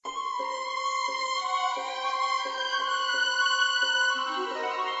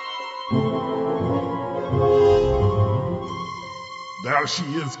There she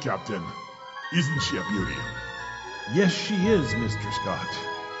is, Captain. Isn't she a beauty? Yes, she is, Mr. Scott.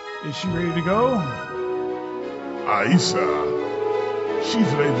 Is she ready to go? Aye, sir.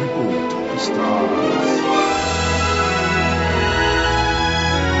 She's ready to go to the stars.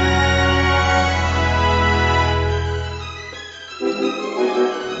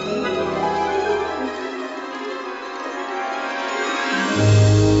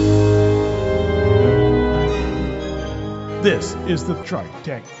 This is the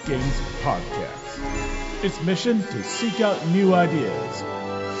TriTech Games Podcast. Its mission to seek out new ideas,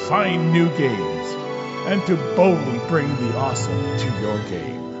 find new games, and to boldly bring the awesome to your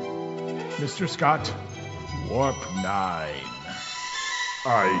game. Mr. Scott, Warp 9.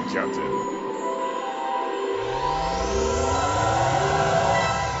 Aye, Captain.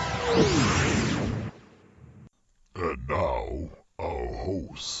 And now, our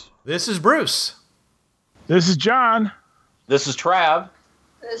hosts. This is Bruce. This is John. This is Trav.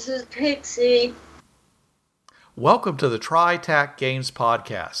 This is Pixie. Welcome to the TriTech Games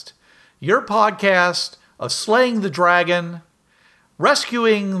Podcast, your podcast of slaying the dragon,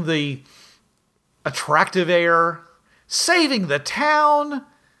 rescuing the attractive heir, saving the town,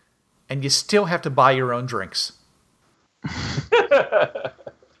 and you still have to buy your own drinks.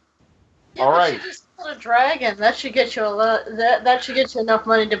 All right. You just killed a dragon. That should get you that should get you enough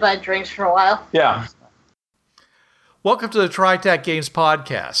money to buy drinks for a while. Yeah. Welcome to the TriTech Games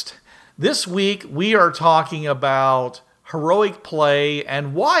Podcast. This week we are talking about heroic play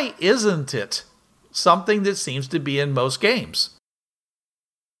and why isn't it something that seems to be in most games.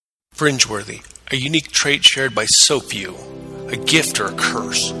 Fringeworthy, a unique trait shared by so few, a gift or a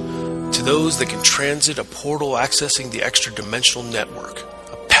curse, to those that can transit a portal accessing the extra-dimensional network,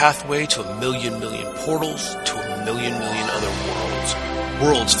 a pathway to a million portals to a million other worlds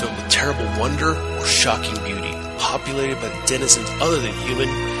filled with terrible wonder or shocking beauty, populated by denizens other than human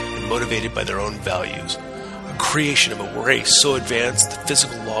and motivated by their own values. A creation of a race so advanced the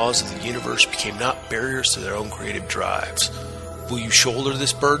physical laws of the universe became not barriers to their own creative drives. Will you shoulder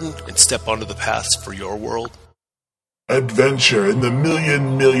this burden and step onto the paths for your world? Adventure in the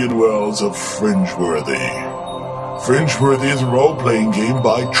million worlds of Fringeworthy. Fringeworthy is a role-playing game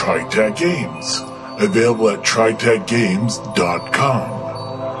by TriTech Games. Available at tritechgames.com.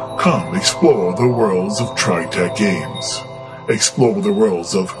 Come explore the worlds of TriTech Games. Explore the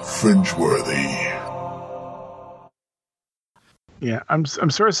worlds of Fringeworthy. Yeah, I'm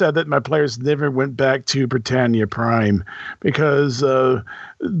sort of sad that my players never went back to Britannia Prime because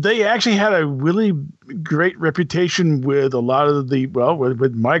they actually had a really great reputation with a lot of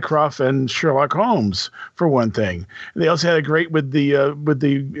with Mycroft and Sherlock Holmes for one thing. They also had a great with the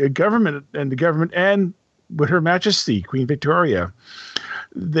government and with Her Majesty Queen Victoria.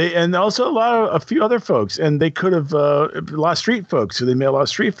 And also a few other folks, and they could have a lot of street folks. So they met a lot of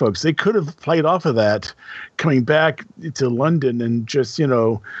street folks. They could have played off of that, coming back to London and just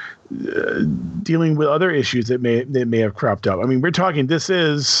dealing with other issues that may have cropped up. I mean, we're talking. This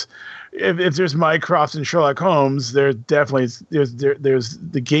is if there's Mycroft and Sherlock Holmes, there's definitely there's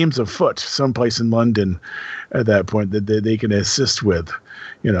the games afoot someplace in London at that point that they can assist with,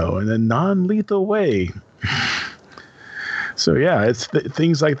 in a non-lethal way. So yeah, it's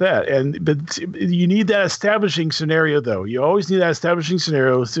things like that, but you need that establishing scenario, though. You always need that establishing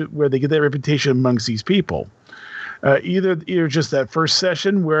scenario where they get that reputation amongst these people. Either just that first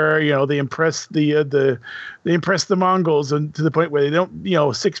session where they impress the Mongols and to the point where they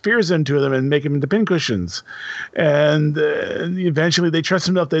don't six spears into them and make them into pincushions, and eventually they trust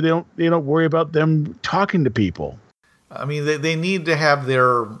enough they don't worry about them talking to people. I mean, they need to have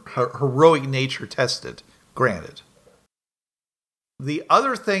their heroic nature tested. Granted. The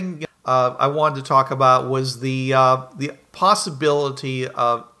other thing I wanted to talk about was the possibility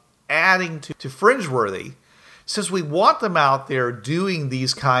of adding to Fringeworthy. Since we want them out there doing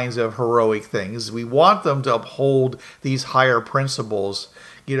these kinds of heroic things, we want them to uphold these higher principles.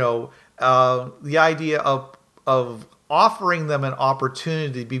 The idea of offering them an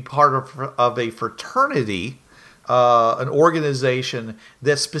opportunity to be part of a fraternity, an organization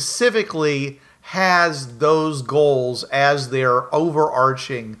that specifically has those goals as their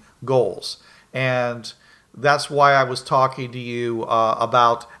overarching goals. And that's why I was talking to you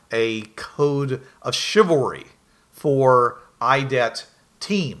about a code of chivalry for IDET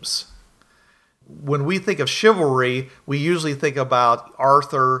teams. When we think of chivalry, we usually think about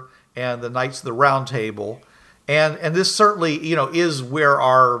Arthur and the Knights of the Round Table. And this certainly, is where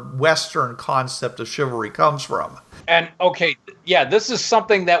our Western concept of chivalry comes from. And okay, yeah, this is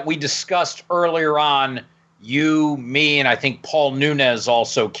something that we discussed earlier on. You, me, and I think Paul Nunez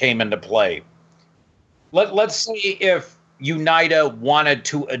also came into play. Let's see if UNITA wanted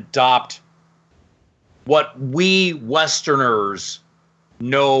to adopt what we Westerners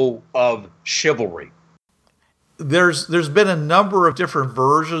know of chivalry? There's been a number of different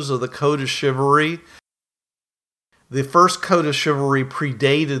versions of the Code of Chivalry. The first Code of Chivalry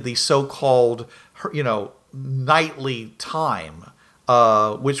predated the so-called, knightly time,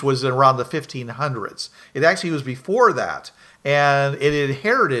 which was around the 1500s. It actually was before that, and it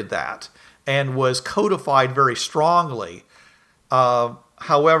inherited that and was codified very strongly.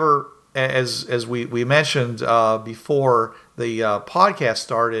 However, as we mentioned before the podcast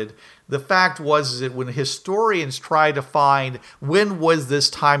started, the fact was that when historians try to find when was this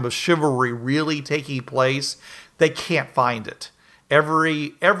time of chivalry really taking place, they can't find it.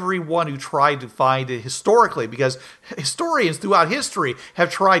 Everyone who tried to find it historically, because historians throughout history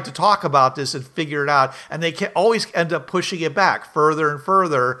have tried to talk about this and figure it out, and they can always end up pushing it back further and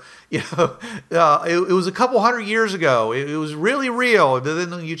further. It was a couple hundred years ago. It was really real. But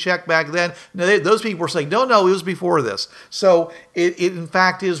then you check back then, those people were saying, no, it was before this. So it in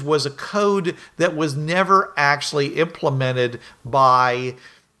fact was a code that was never actually implemented by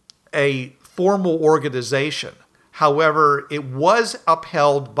a formal organization. However, it was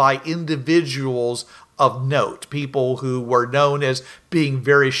upheld by individuals of note, people who were known as being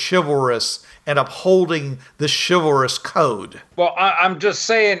very chivalrous and upholding the chivalrous code. Well, I'm just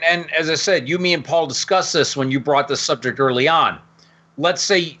saying, and as I said, you, me, and Paul discussed this when you brought this subject early on. Let's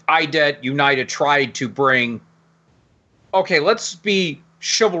say IDET UNITA tried to bring, okay, let's be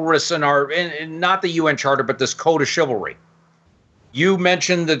chivalrous in not the UN Charter, but this Code of Chivalry. You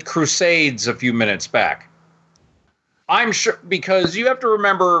mentioned the Crusades a few minutes back. I'm sure, because you have to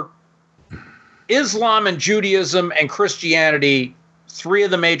remember, Islam and Judaism and Christianity, three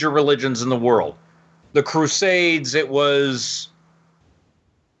of the major religions in the world. The Crusades, it was...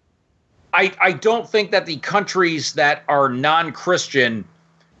 I don't think that the countries that are non-Christian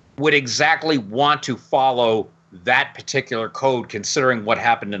would exactly want to follow that particular code, considering what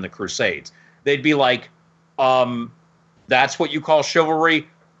happened in the Crusades. They'd be like, that's what you call chivalry?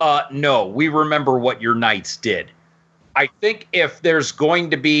 No, we remember what your knights did. I think if there's going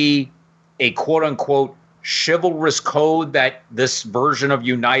to be a quote-unquote chivalrous code that this version of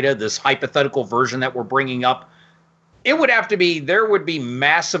UNITA, this hypothetical version that we're bringing up, it would have to be, there would be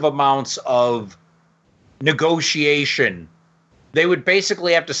massive amounts of negotiation. They would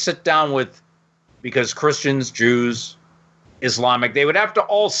basically have to sit down with, because Christians, Jews, Islamic, they would have to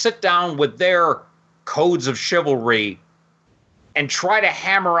all sit down with their codes of chivalry and try to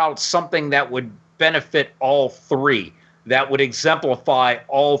hammer out something that would benefit all three, that would exemplify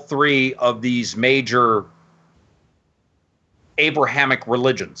all three of these major Abrahamic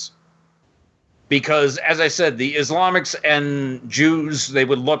religions. Because, as I said, the Islamics and Jews, they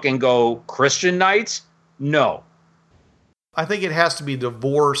would look and go, Christian knights? No. I think it has to be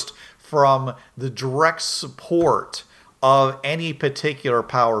divorced from the direct support of any particular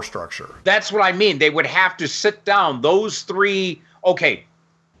power structure. That's what I mean. They would have to sit down. Those three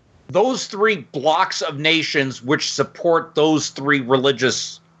blocks of nations which support those three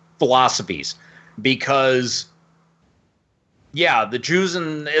religious philosophies. Because, yeah, the Jews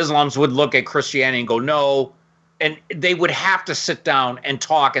and the Islams would look at Christianity and go, no. And they would have to sit down and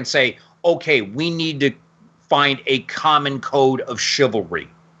talk and say, okay, we need to find a common code of chivalry.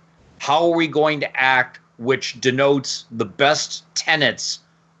 How are we going to act which denotes the best tenets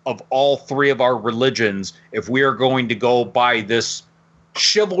of all three of our religions if we are going to go by this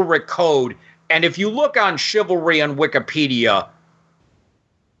chivalric code? And if you look on chivalry on Wikipedia,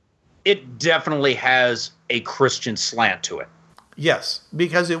 it definitely has a Christian slant to it. Yes,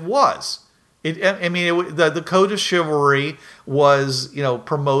 because it was. The Code of Chivalry was,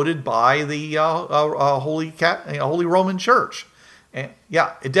 promoted by the Holy Roman Church. And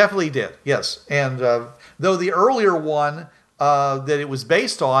yeah, it definitely did. Yes, and though the earlier one that it was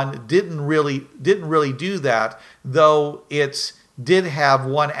based on didn't really do that, though it did have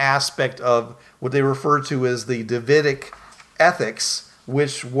one aspect of what they refer to as the Davidic ethics,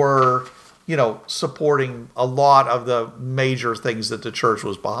 which were, supporting a lot of the major things that the church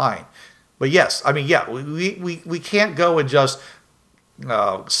was behind. But yes, we can't go and just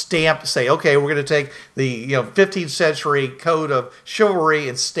say, okay, we're going to take the 15th century code of chivalry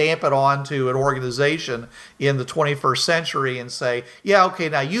and stamp it onto an organization in the 21st century and say, yeah, okay,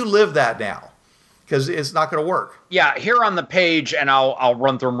 now you live that now. Because it's not going to work. Yeah, here on the page, and I'll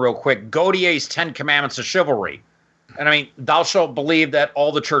run through them real quick. Gaudier's 10 Commandments of Chivalry. And thou shalt believe that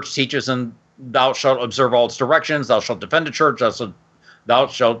all the church teaches, and thou shalt observe all its directions. Thou shalt defend the church. Thou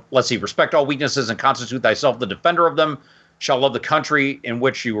shalt, respect all weaknesses and constitute thyself the defender of them. Shall love the country in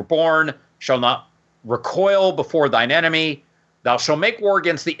which you were born. Shall not recoil before thine enemy. Thou shalt make war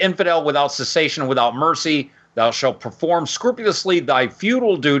against the infidel without cessation and without mercy. Thou shalt perform scrupulously thy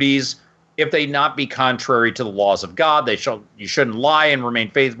feudal duties, if they not be contrary to the laws of God. You shouldn't lie and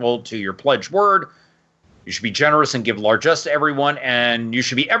remain faithful to your pledged word. You should be generous and give largesse to everyone, and you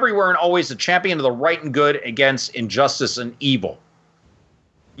should be everywhere and always a champion of the right and good against injustice and evil.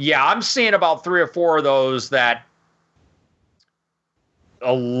 Yeah, I'm seeing about 3 or 4 of those that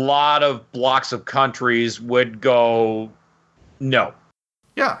a lot of blocks of countries would go, no.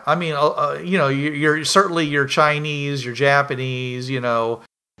 Yeah, I mean, you're certainly your Chinese, your Japanese,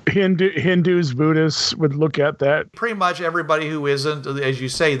 Hindus, Buddhists would look at that. Pretty much everybody who isn't, as you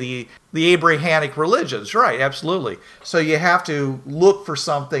say, the Abrahamic religions, right? Absolutely. So you have to look for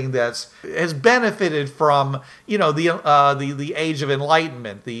something that's has benefited from the age of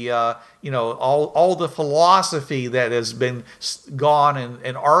enlightenment, all the philosophy that has been gone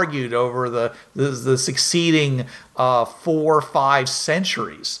and argued over the succeeding 4 or 5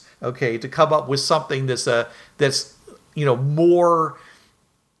 centuries. Okay, to come up with something that's more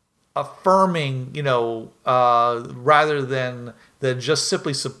affirming, rather than just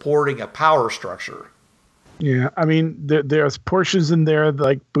simply supporting a power structure. Yeah, I mean, there's portions in there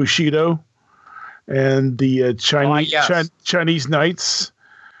like Bushido and the Chinese Knights.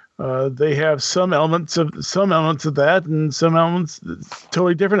 They have some elements of that, and some elements,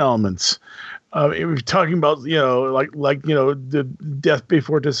 totally different elements. We're talking about the death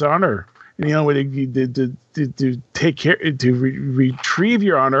before dishonor. To take care, to retrieve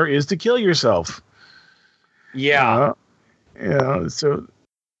your honor is to kill yourself. Yeah. So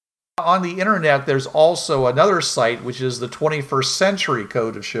on the internet, there's also another site, which is the 21st Century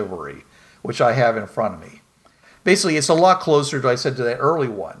Code of Chivalry, which I have in front of me. Basically, it's a lot closer to, I said, to that early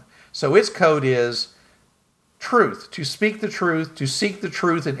one. So its code is truth, to speak the truth, to seek the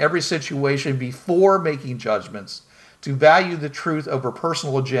truth in every situation before making judgments, to value the truth over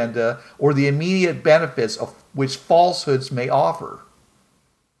personal agenda or the immediate benefits of which falsehoods may offer.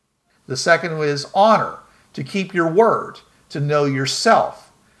 The second is honor, to keep your word, to know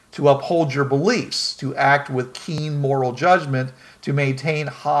yourself, to uphold your beliefs, to act with keen moral judgment, to maintain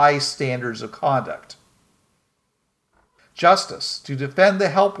high standards of conduct. Justice, to defend the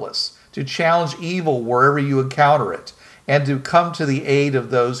helpless, to challenge evil wherever you encounter it, and to come to the aid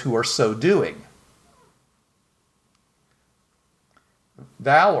of those who are so doing.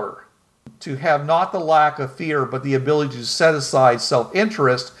 Valor, to have not the lack of fear, but the ability to set aside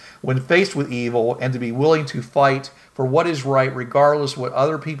self-interest when faced with evil, and to be willing to fight for what is right, regardless what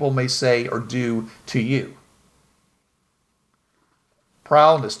other people may say or do to you.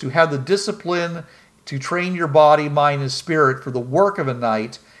 Proudness, to have the discipline to train your body, mind, and spirit for the work of a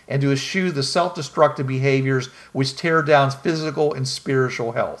knight, and to eschew the self-destructive behaviors which tear down physical and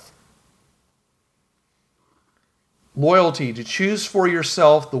spiritual health. Loyalty, to choose for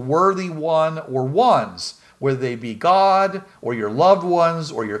yourself the worthy one or ones, whether they be God or your loved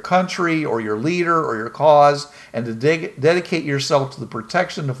ones or your country or your leader or your cause, and to dedicate yourself to the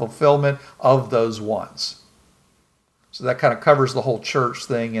protection and fulfillment of those ones. So that kind of covers the whole church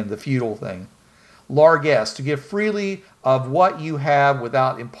thing and the feudal thing. Largesse, to give freely of what you have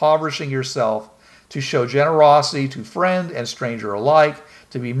without impoverishing yourself, to show generosity to friend and stranger alike,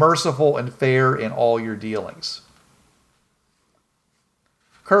 to be merciful and fair in all your dealings.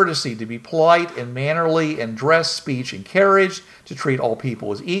 Courtesy, to be polite and mannerly in dress, speech, and carriage, to treat all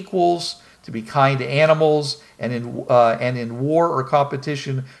people as equals, to be kind to animals, and in war or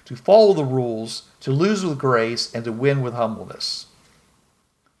competition, to follow the rules, to lose with grace, and to win with humbleness.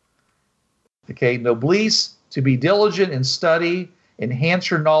 Okay, noblesse, to be diligent in study, enhance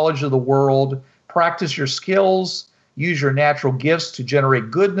your knowledge of the world, practice your skills, use your natural gifts to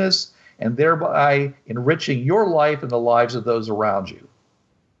generate goodness, and thereby enriching your life and the lives of those around you.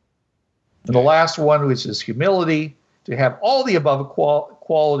 And the last one, which is humility, to have all the above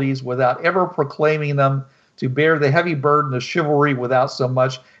qualities without ever proclaiming them, to bear the heavy burden of chivalry without so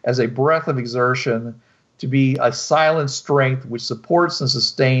much as a breath of exertion, to be a silent strength which supports and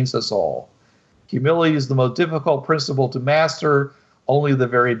sustains us all. Humility is the most difficult principle to master. Only the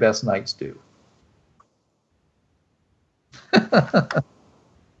very best knights do.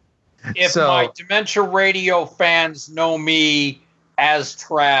 If my Dementia Radio fans know me as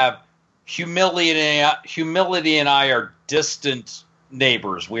Trav, Humility and I are distant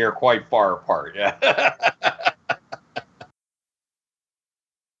neighbors. We are quite far apart.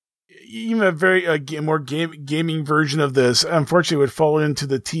 Even a very more gaming version of this, unfortunately, would fall into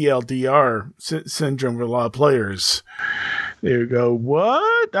the TLDR syndrome with a lot of players. There you go.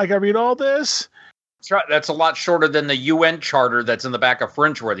 What? I got to read all this? That's right. That's a lot shorter than the UN charter that's in the back of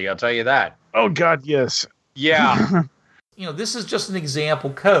Fringeworthy, I'll tell you that. Oh God, yes. Yeah. This is just an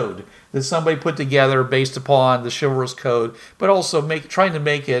example code that somebody put together based upon the chivalrous code, but also trying to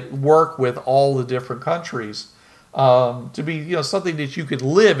make it work with all the different countries to be, something that you could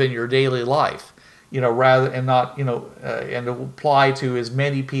live in your daily life, rather and not, and to apply to as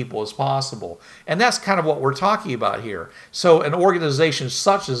many people as possible. And that's kind of what we're talking about here. So an organization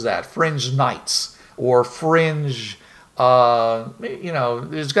such as that, Fringe Knights or Fringe.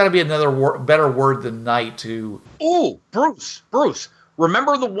 There's got to be another better word than knight to. Ooh, Bruce.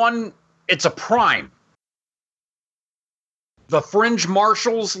 Remember the one? It's a prime. The Fringe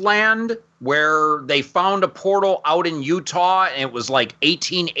Marshals land where they found a portal out in Utah, and it was like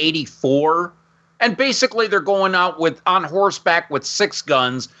 1884. And basically, they're going out on horseback with 6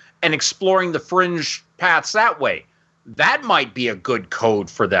 guns and exploring the Fringe paths that way. That might be a good code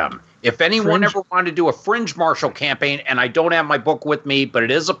for them. If anyone ever wanted to do a Fringe Marshal campaign, and I don't have my book with me, but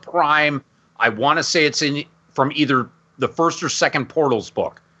it is a prime, I want to say it's from either the first or second Portals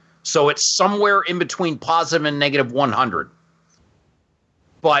book. So it's somewhere in between positive and negative 100.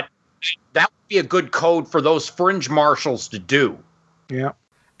 But that would be a good code for those Fringe Marshals to do. Yeah.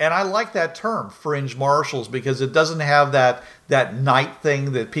 And I like that term, Fringe Marshals, because it doesn't have that knight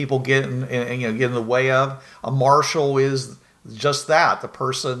thing that people get in the way of. A marshal is just that, the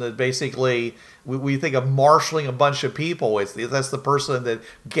person that basically we think of marshaling a bunch of people. That's the person that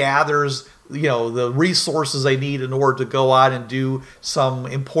gathers the resources they need in order to go out and do some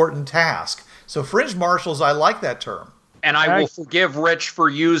important task. So Fringe Marshals, I like that term. And I will forgive Rich for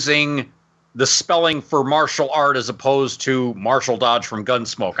using the spelling for martial art as opposed to Marshall Dodge from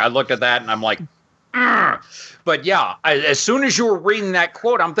Gunsmoke. I looked at that and I'm like, but yeah, as soon as you were reading that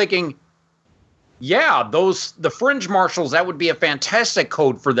quote, I'm thinking, yeah, the Fringe Marshals, that would be a fantastic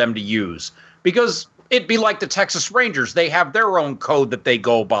code for them to use, because it'd be like the Texas Rangers. They have their own code that they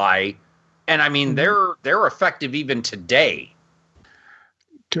go by, and I mean they're effective even today.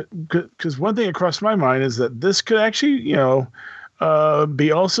 Because one thing that crossed my mind is that this could actually,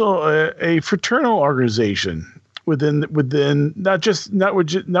 be also a fraternal organization within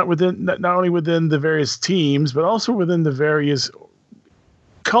not only within the various teams, but also within the various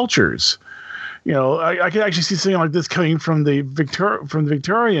cultures. I could actually see something like this coming from the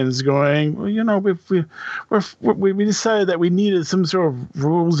Victorians, going, well, we decided that we needed some sort of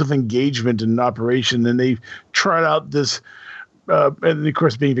rules of engagement and operation, and they tried out this, and of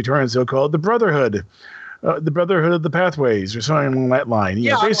course, being Victorian, so-called the Brotherhood of the Pathways, or something along that line.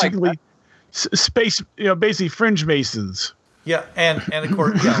 Basically, like space, basically Fringe Masons. Yeah, and of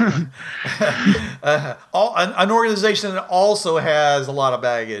course, an organization that also has a lot of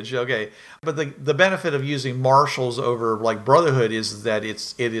baggage. Okay, but the benefit of using marshals over like Brotherhood is that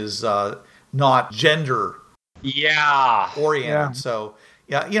it is not gender oriented. Yeah. So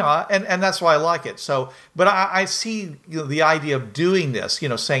and that's why I like it. So, but I see the idea of doing this.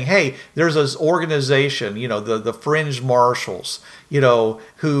 Saying, hey, there's this organization, the Fringe Marshals,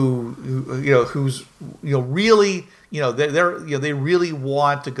 who's really. They really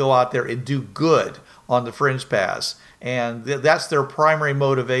want to go out there and do good on the Fringe paths, and that's their primary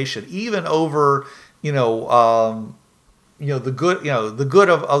motivation, even over the good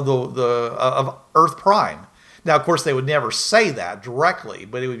of Earth Prime. Now, of course, they would never say that directly,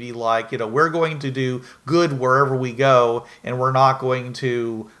 but it would be like, we're going to do good wherever we go, and we're not going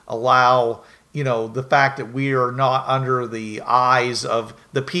to allow the fact that we are not under the eyes of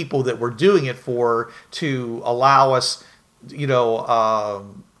the people that we're doing it for to allow us,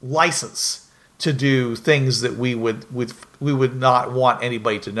 license to do things that we would not want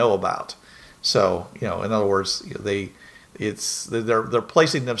anybody to know about. So, in other words, they're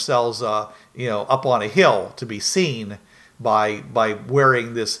placing themselves, up on a hill to be seen by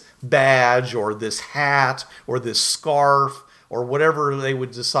wearing this badge or this hat or this scarf, or whatever they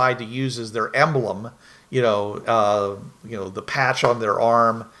would decide to use as their emblem, the patch on their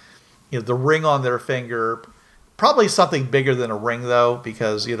arm, the ring on their finger, probably something bigger than a ring though,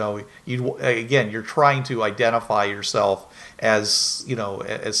 because you're trying to identify yourself as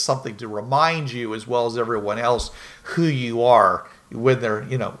as something to remind you as well as everyone else who you are when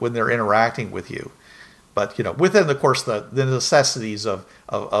they're interacting with you. But within, of course, the necessities of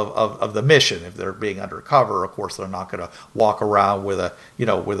the mission. If they're being undercover, of course, they're not going to walk around with a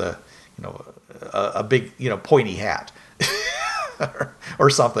big pointy hat or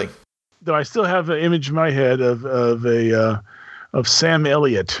something. Though I still have an image in my head of Sam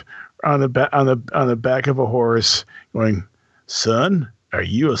Elliott on the back of a horse, going, "Son, Are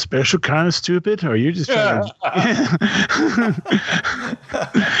you a special kind of stupid? Or are you just trying to...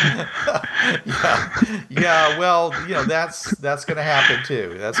 yeah. Well, that's going to happen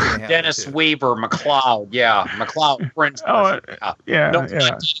too. That's going to happen. Dennis too. Weaver, McLeod. Yeah, McLeod. Prince. Yeah. No,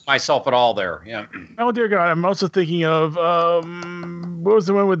 myself at all there. Yeah. Oh dear God! I'm also thinking of what was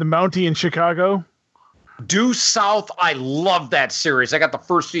the one with the Mountie in Chicago? Due South. I love that series. I got the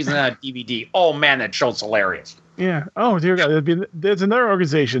first season on DVD. Oh man, that show's hilarious. Yeah. Oh dear God! There's another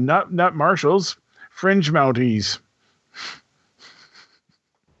organization, not Marshalls, Fringe Mounties.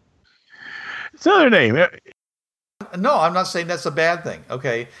 It's another name. No, I'm not saying that's a bad thing.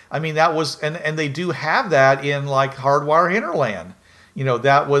 Okay, I mean that was, and they do have that in like Hardwire Hinterland.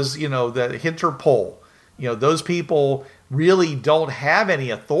 That was the Interpol. Those people really don't have any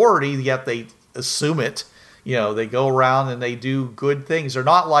authority, yet they assume it. They go around and they do good things. They're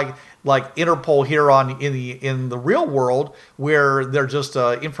not like Interpol here in the real world, where they're just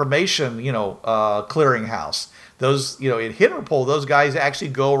information clearinghouse. Those in Interpol, those guys actually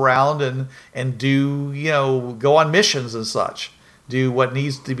go around and do go on missions and such, do what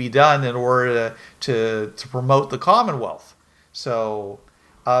needs to be done in order to promote the Commonwealth. So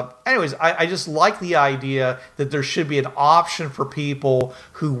anyways, I just like the idea that there should be an option for people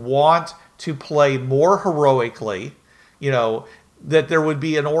who want to play more heroically, that there would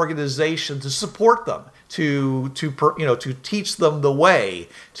be an organization to support them, to teach them the way,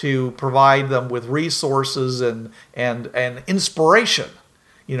 to provide them with resources and inspiration,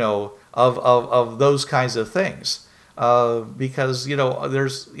 of those kinds of things. Because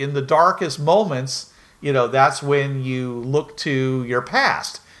there's, in the darkest moments, that's when you look to your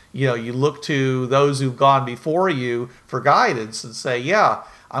past. You look to those who've gone before you for guidance and say, yeah,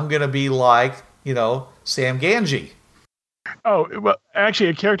 I'm going to be like, Sam Gamgee. Oh, well, actually,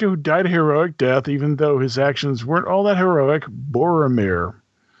 a character who died a heroic death, even though his actions weren't all that heroic, Boromir.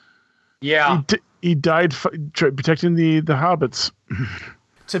 Yeah. He died protecting the hobbits.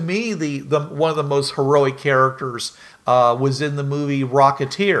 To me, the one of the most heroic characters was in the movie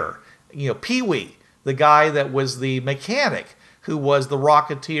Rocketeer. Pee-wee, the guy that was the mechanic, who was the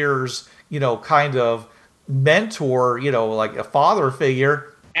Rocketeer's, kind of mentor, like a father figure.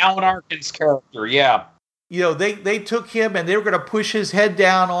 Alan Arkin's character, yeah. They took him and they were going to push his head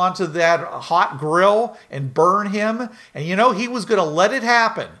down onto that hot grill and burn him. And, he was going to let it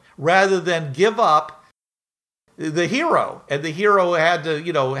happen rather than give up the hero. And the hero had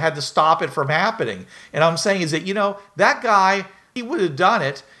to stop it from happening. And I'm saying is that, that guy, he would have done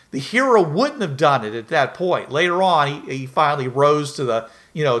it. The hero wouldn't have done it at that point. Later on, he finally rose to the,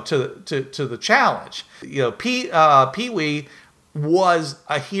 to the challenge. Pee-wee was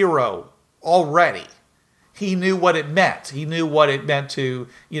a hero already. He knew what it meant. He knew what it meant to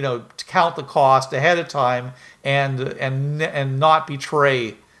count the cost ahead of time and not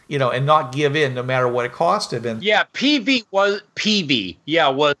betray, and not give in no matter what it cost him. And yeah, Peavy was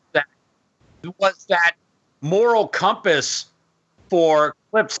that moral compass for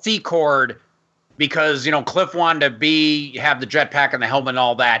Cliff Secord, because Cliff wanted to have the jetpack and the helmet and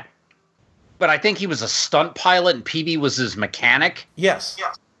all that. But I think he was a stunt pilot and Peavy was his mechanic. Yes.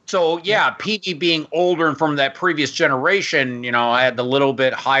 So, yeah, Peavy being older and from that previous generation, had the little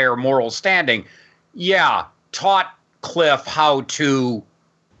bit higher moral standing. Yeah, taught Cliff how to,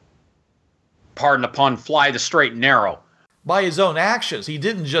 pardon the pun, fly the straight and narrow. By his own actions. He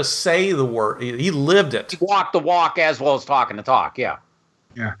didn't just say the word. He lived it. He walked the walk as well as talking the talk, yeah.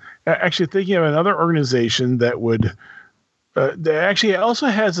 Yeah. Actually, thinking of another organization that would... that actually also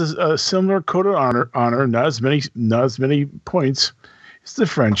has a similar code of honor, not as many points. It's the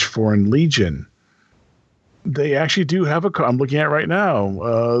French Foreign Legion. They actually do have I'm looking at it right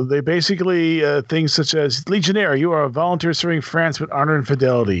now. They basically things such as Legionnaire, you are a volunteer serving France with honor and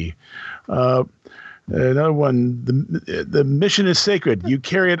fidelity. Another one, the mission is sacred. You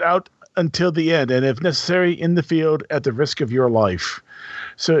carry it out until the end, and if necessary, in the field at the risk of your life.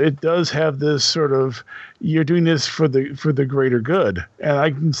 So it does have this sort of, you're doing this for the greater good. And I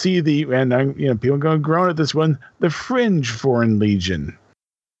can see people are going to groan at this one, the Fringe Foreign Legion.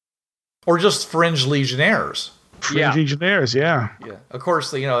 Or just Fringe Legionnaires. Fringe Legionnaires, yeah. Yeah. Of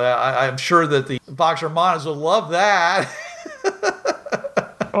course, I'm sure that the Pax Romanus will love that.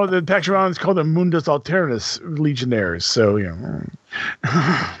 Oh, the Pax Romanus is called the Mundus Alternus Legionnaires. So,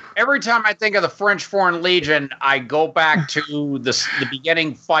 Every time I think of the French Foreign Legion, I go back to the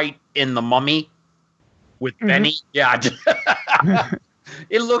beginning fight in The Mummy with Benny. Yeah.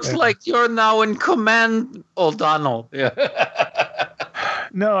 It looks like you're now in command, O'Donnell. Yeah.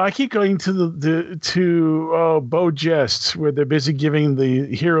 No, I keep going to Bo Jest, where they're busy giving the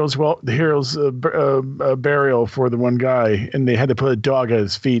heroes burial for the one guy, and they had to put a dog at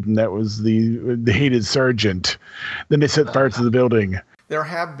his feet, and that was the hated sergeant. Then they set fire to the building. There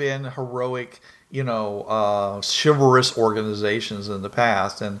have been heroic, chivalrous organizations in the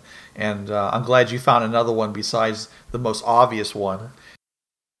past, and I'm glad you found another one besides the most obvious one.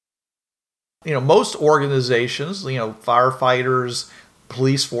 Most organizations, firefighters,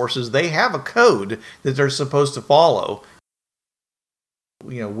 police forces, they have a code that they're supposed to follow,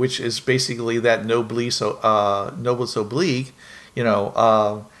 which is basically that nobis oblique,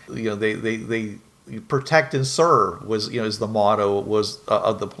 they protect and serve is the motto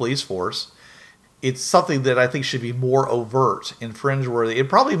of the police force. It's something that I think should be more overt in Fringeworthy, and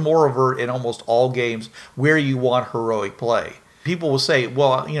probably more overt in almost all games where you want heroic play. People will say,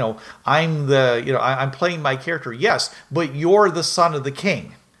 well, I'm playing my character. Yes, but you're the son of the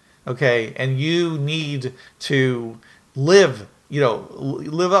king, okay? And you need to live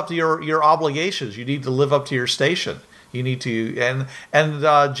up to your obligations. You need to live up to your station. You need to,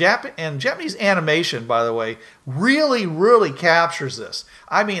 and Japanese animation, by the way, really, really captures this.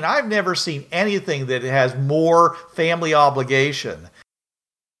 I mean, I've never seen anything that has more family obligation,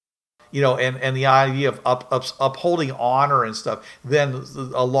 and the idea of upholding honor and stuff than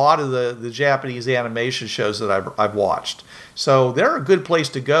a lot of the Japanese animation shows that I've watched. So they're a good place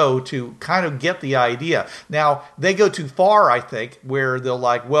to go to kind of get the idea. Now, they go too far, I think, where they're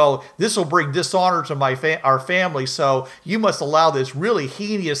like, well, this will bring dishonor to our family, so you must allow this really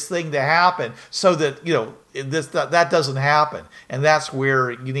heinous thing to happen so that, that doesn't happen. And that's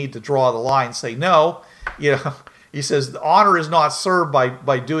where you need to draw the line and say, no, he says, honor is not served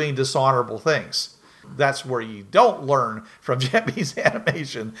by doing dishonorable things. That's where you don't learn from Japanese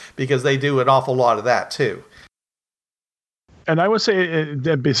animation, because they do an awful lot of that too. And I would say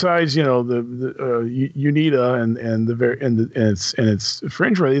that besides, the UNITA and its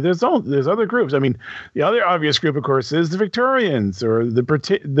Fringeworthy, there's other groups. I mean, the other obvious group, of course, is the Victorians or the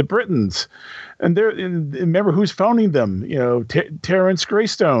Britons, and remember who's founding them? Terence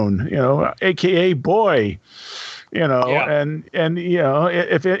Greystone, AKA Boy. Yeah. And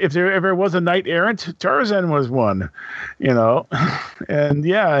if there ever was a knight errant, Tarzan was one, and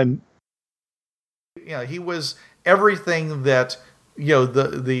he was everything that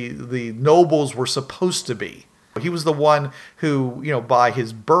the nobles were supposed to be. He was the one who, by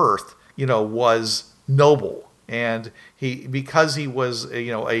his birth, was noble. And because he was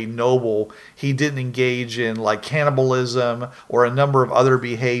a noble, he didn't engage in like cannibalism or a number of other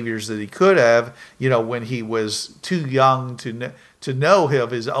behaviors that he could have, when he was too young to know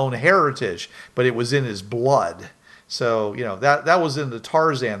of his own heritage, but it was in his blood. So that was in the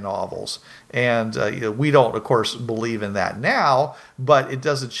Tarzan novels, and we don't, of course, believe in that now. But it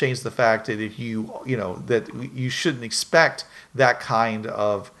doesn't change the fact that if that you shouldn't expect that kind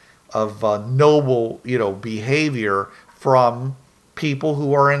of noble, behavior from people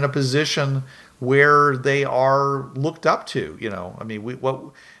who are in a position where they are looked up to. I mean,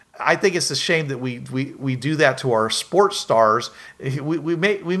 I think it's a shame that we do that to our sports stars. We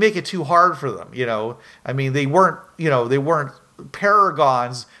make it too hard for them. I mean, they weren't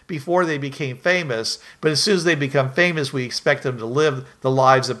paragons before they became famous, but as soon as they become famous, we expect them to live the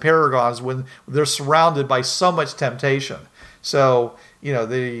lives of paragons when they're surrounded by so much temptation. So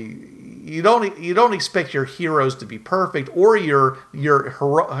you don't expect your heroes to be perfect or your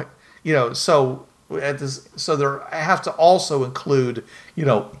hero, so there have to also include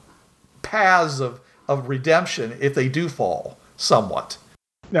paths of redemption if they do fall somewhat.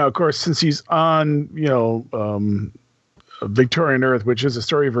 Now, of course, since he's on Victorian Earth, which is a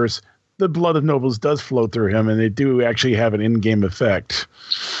storyverse, the blood of nobles does flow through him, and they do actually have an in-game effect.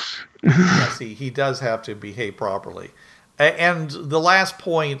 Yes, he does have to behave properly. And the last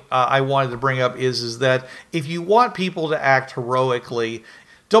point I wanted to bring up is that if you want people to act heroically,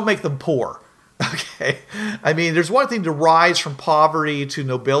 don't make them poor. Okay. I mean, there's one thing to rise from poverty to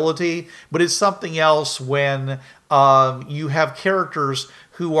nobility, but it's something else when you have characters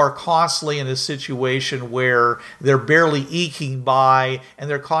who are constantly in a situation where they're barely eking by, and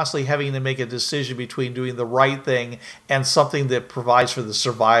they're constantly having to make a decision between doing the right thing and something that provides for the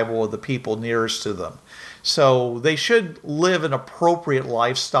survival of the people nearest to them. So they should live an appropriate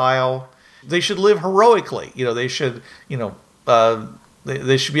lifestyle. They should live heroically. They should,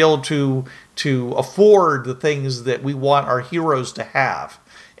 they should be able to afford the things that we want our heroes to have.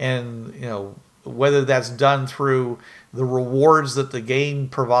 And, whether that's done through the rewards that the game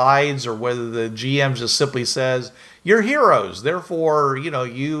provides, or whether the GM just simply says, you're heroes, therefore,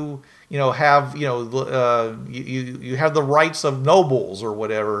 you have you have the rights of nobles or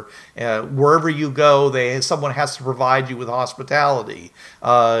whatever. Wherever you go, someone has to provide you with hospitality.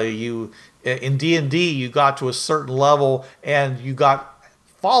 You in D&D, you got to a certain level and you got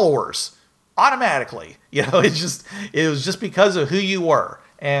followers automatically. It was just because of who you were.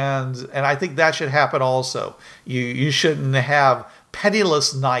 And I think that should happen also. You shouldn't have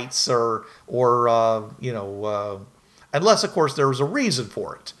penniless knights or unless of course there was a reason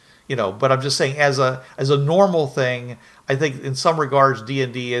for it. But I'm just saying as a normal thing, I think in some regards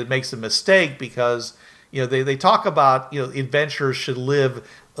D&D it makes a mistake because they talk about adventurers should live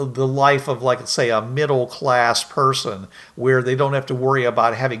the life of, like, say, a middle class person where they don't have to worry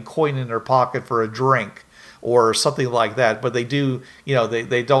about having coin in their pocket for a drink or something like that, but they do,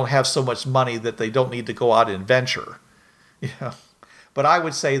 they don't have so much money that they don't need to go out and venture. But I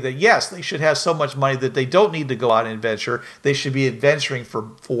would say that, yes, they should have so much money that they don't need to go out and venture. They should be adventuring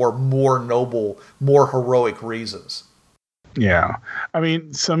for more noble, more heroic reasons. Yeah, I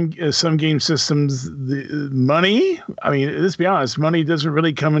mean, some game systems, the money. I mean, let's be honest, money doesn't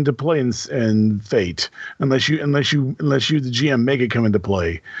really come into play in Fate unless you the GM make it come into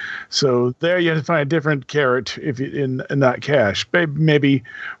play. So there you have to find a different carrot and not cash. Maybe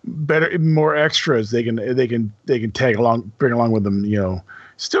better, more extras they can tag along, bring along with them.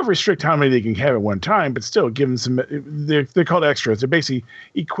 Still restrict how many they can have at one time, but still give them some. They're called extras. They're basically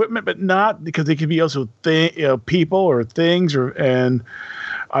equipment, but not because they can be also people or things and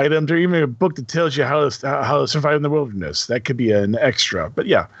items, or even a book that tells you how to survive in the wilderness. That could be an extra. But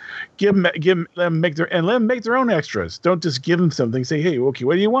yeah, let them make their own extras. Don't just give them something. Say, hey, okay,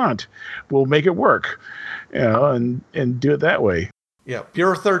 what do you want? We'll make it work, and do it that way. Yeah,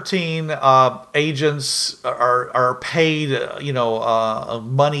 Bureau 13 agents are paid,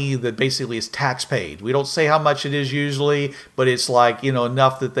 money that basically is tax paid. We don't say how much it is usually, but it's like,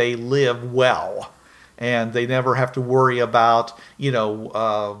 enough that they live well, and they never have to worry about,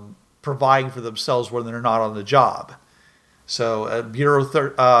 providing for themselves when they're not on the job. So Bureau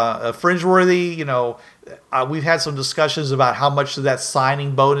Fringeworthy, we've had some discussions about how much should that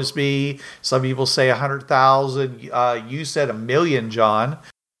signing bonus be. Some people say 100,000. You said $1 million, John.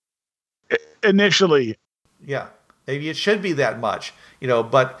 Initially, yeah, maybe it should be that much.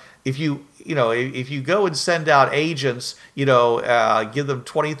 But if you go and send out agents, give them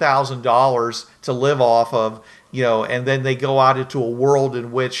 $20,000 to live off of, and then they go out into a world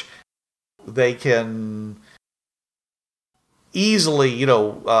in which they can easily,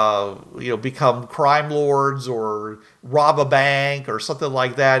 become crime lords or rob a bank or something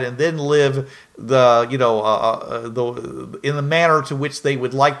like that, and then live in the manner to which they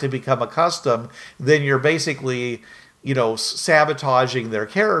would like to become accustomed. Then you're basically, sabotaging their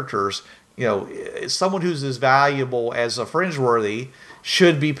characters. Someone who's as valuable as a Fringeworthy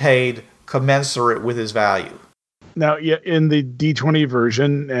should be paid commensurate with his value. Now, yeah, in the D20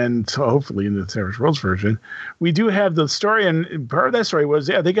 version, and so hopefully in the Savage Worlds version, we do have the story, and part of that story was,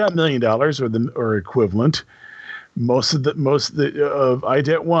 they got $1 million or equivalent. Most of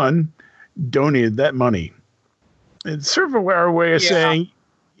IDET 1 donated that money. It's sort of our way of saying,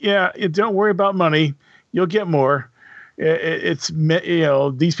 don't worry about money, you'll get more. It's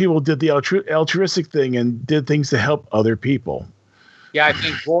these people did the altruistic thing and did things to help other people. Yeah, I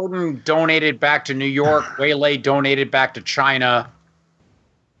think Gordon donated back to New York. Waylay donated back to China.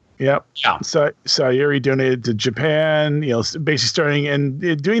 Yep. Yeah. Sayuri donated to Japan. Basically starting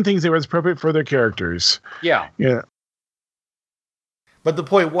and doing things that were appropriate for their characters. Yeah. Yeah. But the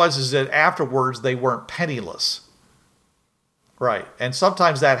point is that afterwards they weren't penniless. Right. And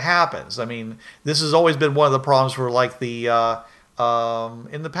sometimes that happens. I mean, this has always been one of the problems for, like, the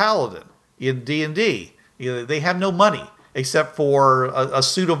in the Paladin in D&D. They have no money except for a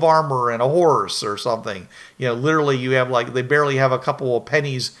suit of armor and a horse or something. Literally you have, like, they barely have a couple of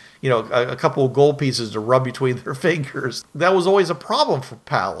pennies, a couple of gold pieces to rub between their fingers. That was always a problem for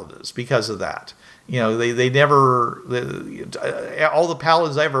Paladins because of that. They never, all the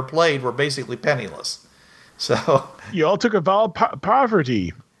Paladins I ever played were basically penniless. So you all took a vow of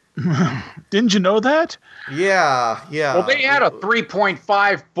poverty. Didn't you know that? Yeah. Well, they had a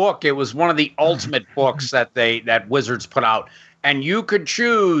 3.5 book. It was one of the ultimate books that Wizards put out, and you could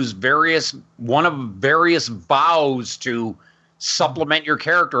choose various vows to supplement your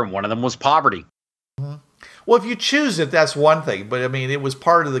character, and one of them was poverty. Mm-hmm. Well, if you choose it, that's one thing. But I mean, it was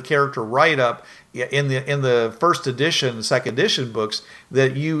part of the character write-up in the first edition, second edition books,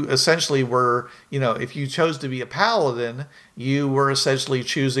 that you essentially were, if you chose to be a paladin, you were essentially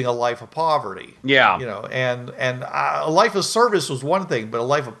choosing a life of poverty. Yeah. And a life of service was one thing, but a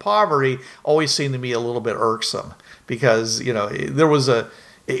life of poverty always seemed to me a little bit irksome because, there was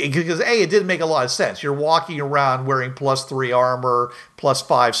Because it didn't make a lot of sense. You're walking around wearing +3 armor,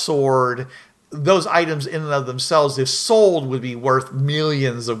 +5 sword. Those items in and of themselves, if sold, would be worth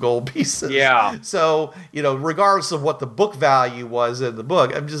millions of gold pieces. Yeah. So, regardless of what the book value was in the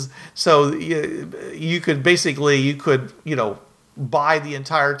book, you could buy the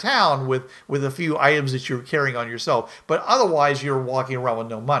entire town with a few items that you're carrying on yourself. But otherwise, you're walking around with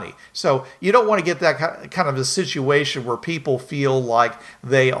no money. So you don't want to get that kind of a situation where people feel like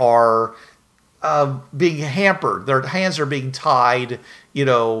they are being hampered. Their hands are being tied,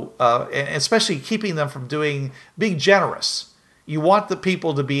 and especially keeping them from being generous. You want the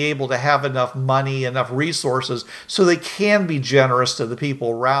people to be able to have enough money, enough resources, so they can be generous to the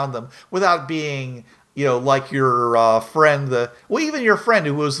people around them without being, like your friend, even your friend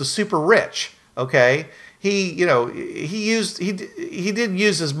who was the super rich. Okay, he didn't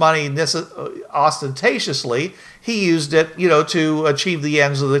use his money ostentatiously. He used it, to achieve the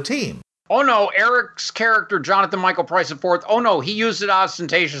ends of the team. Oh no, Eric's character, Jonathan Michael Price IV, oh no, he used it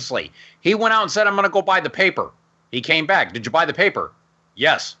ostentatiously. He went out and said, I'm going to go buy the paper. He came back. Did you buy the paper?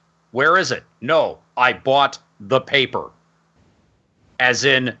 Yes. Where is it? No, I bought the paper. As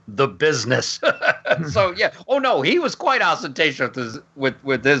in the business. So, yeah. Oh no, he was quite ostentatious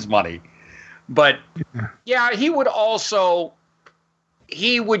with his money. But, yeah, he would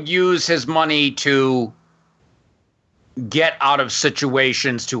use his money to get out of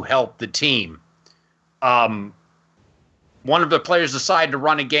situations to help the team. One of the players decided to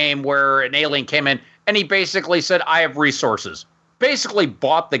run a game where an alien came in and he basically said, I have resources. Basically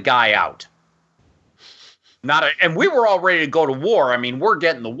bought the guy out. And we were all ready to go to war. I mean, we're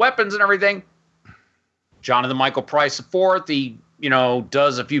getting the weapons and everything. Jonathan Michael Price IV, he,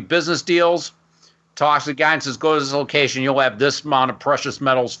 does a few business deals, talks to the guy and says, go to this location, you'll have this amount of precious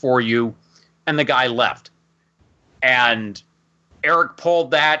metals for you. And the guy left. And Eric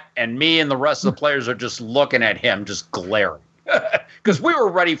pulled that, and me and the rest of the players are just looking at him, just glaring. Because we were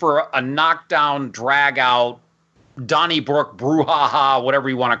ready for a knockdown, drag-out, Donnybrook, brouhaha, whatever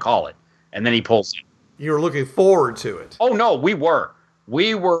you want to call it. And then he pulls it. You were looking forward to it. Oh, no, we were.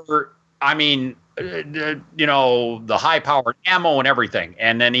 I mean, the high-powered ammo and everything.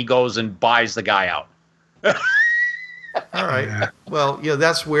 And then he goes and buys the guy out. All right. Yeah. Well,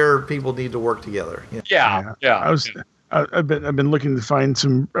 that's where people need to work together. Yeah. I've been looking to find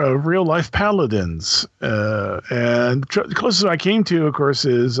some real life paladins, and the closest I came to, of course,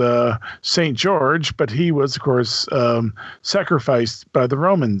 is Saint George, but he was, of course, sacrificed by the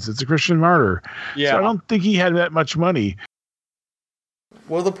Romans. It's a Christian martyr. Yeah. So I don't think he had that much money.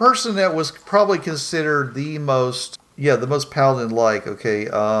 Well, the person that was probably considered the most paladin-like. Okay.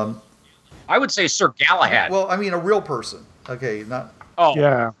 I would say Sir Galahad. Well, I mean, a real person. Okay, not. Oh.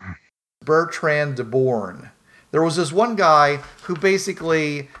 Yeah. Bertrand de Born. There was this one guy who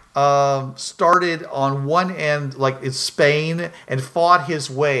basically started on one end, like in Spain, and fought his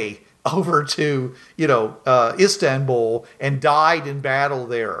way over to, Istanbul and died in battle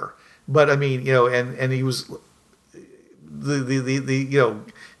there. But I mean, and he was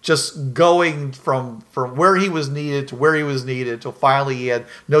just going from where he was needed to where he was needed till finally he had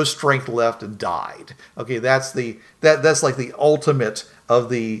no strength left and died. Okay, that's like the ultimate of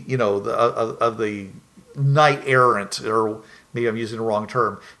the of the knight errant, or maybe I'm using the wrong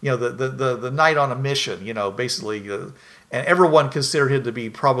term. The knight on a mission. Basically, and everyone considered him to be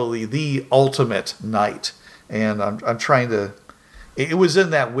probably the ultimate knight. And I'm trying to. It was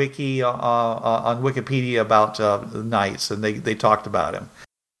in that wiki on Wikipedia about the knights, and they talked about him.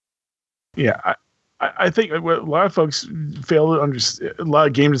 Yeah, I think what a lot of folks fail to understand, a lot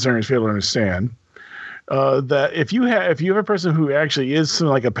of game designers fail to understand, that if you have a person who actually is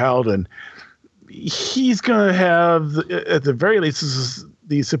something like a paladin, he's going to have, at the very least,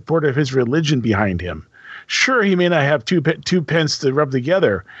 the support of his religion behind him. Sure, he may not have two pence to rub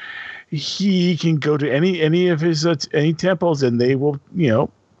together. He can go to any of his any temples, and they will,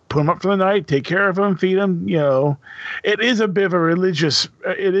 put him up for the night, take care of him, feed him. It is a bit of a religious.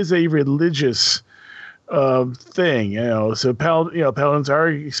 It is a religious thing. So paladins are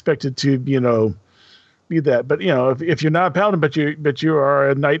expected to be that. But if you're not a paladin, but you are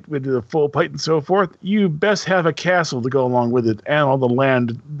a knight with a full plate and so forth, you best have a castle to go along with it and all the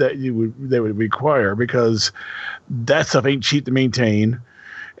land that they would require, because that stuff ain't cheap to maintain.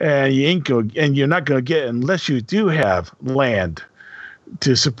 And you're not going to get it unless you do have land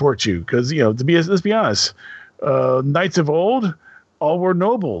to support you. Because let's be honest, knights of old all were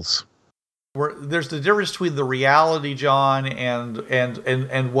nobles. There's the difference between the reality, John,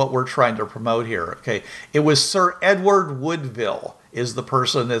 and what we're trying to promote here. Okay, it was Sir Edward Woodville is the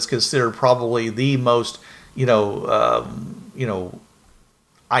person that's considered probably the most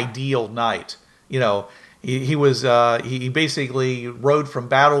ideal knight. He was he basically rode from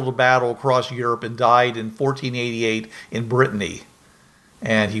battle to battle across Europe and died in 1488 in Brittany.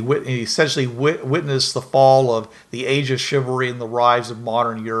 And he essentially witnessed the fall of the age of chivalry and the rise of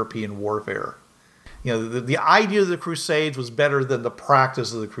modern European warfare. The idea of the Crusades was better than the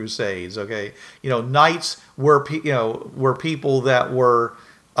practice of the Crusades. Okay, knights were people that were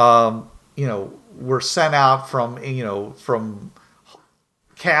were sent out from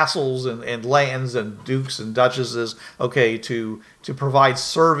castles and lands and dukes and duchesses, okay, to provide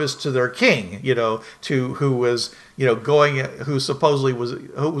service to their king, who supposedly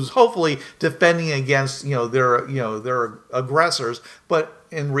was hopefully defending against their aggressors, but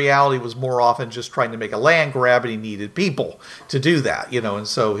in reality was more often just trying to make a land grab, and he needed people to do that, and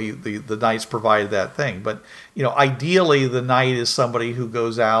so the knights provided that thing. But ideally the knight is somebody who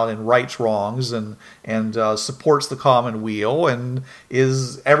goes out and rights wrongs and supports the common weal and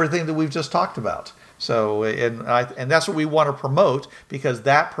is everything that we've just talked about. So and that's what we want to promote, because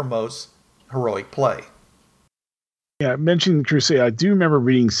that promotes heroic play. Yeah, mentioning Crusade, I do remember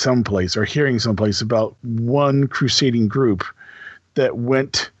reading someplace or hearing someplace about one crusading group that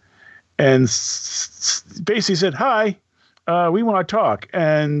went and basically said, "Hi, we want to talk,"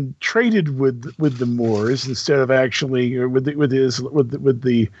 and traded with the Moors instead of actually, or with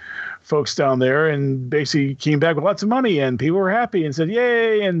the folks down there, and basically came back with lots of money, and people were happy and said,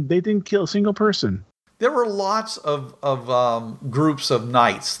 "Yay!" And they didn't kill a single person. There were lots of groups of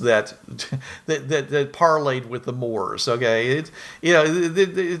knights that parlayed with the Moors. Okay,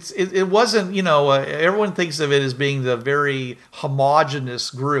 it wasn't, everyone thinks of it as being the very homogenous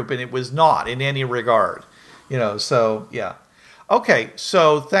group, and it was not in any regard. So yeah. Okay,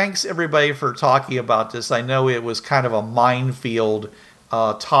 so thanks everybody for talking about this. I know it was kind of a minefield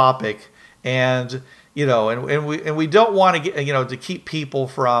topic, and we don't want to get to keep people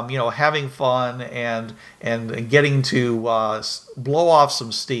from having fun and getting to blow off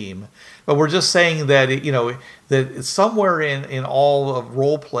some steam. But we're just saying that that somewhere in all of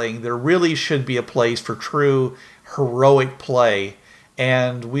role playing there really should be a place for true heroic play,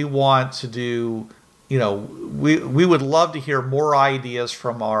 and we want to do. We would love to hear more ideas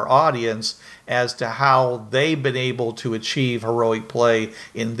from our audience as to how they've been able to achieve heroic play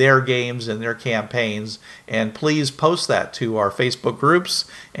in their games and their campaigns. And please post that to our Facebook groups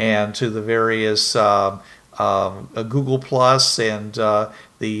and to the various Google Plus and the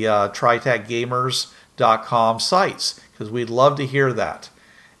TriTacGamers.com sites, because we'd love to hear that.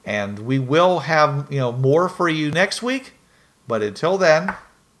 And we will have more for you next week. But until then...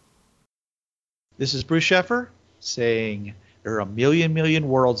 This is Bruce Sheffer saying there are a million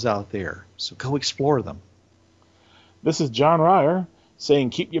worlds out there, so go explore them. This is John Ryer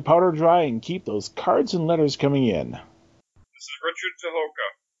saying keep your powder dry and keep those cards and letters coming in. This is Richard Tahoka.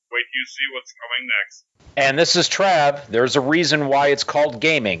 Wait till you see what's coming next. And this is Trav. There's a reason why it's called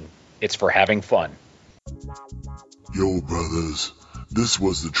gaming. It's for having fun. Yo, brothers. This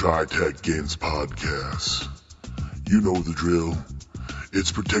was the TriTac Games Podcast. You know the drill. It's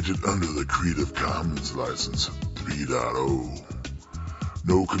protected under the Creative Commons License 3.0.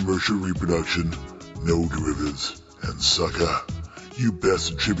 No commercial reproduction, no derivatives, and sucker, you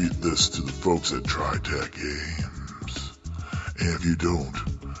best attribute this to the folks at TriTac Games. And if you don't,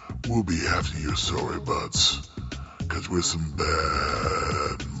 we'll be after your sorry butts, 'cause we're some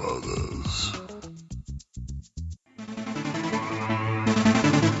bad mothers.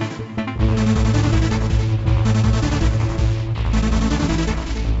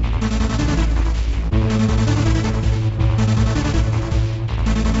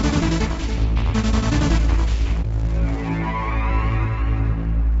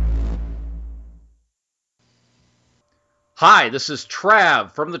 Hi, this is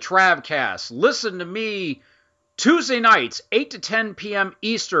Trav from the Travcast. Listen to me Tuesday nights, 8 to 10 p.m.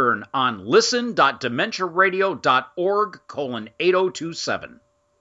 Eastern on listen.dementiaradio.org:8027.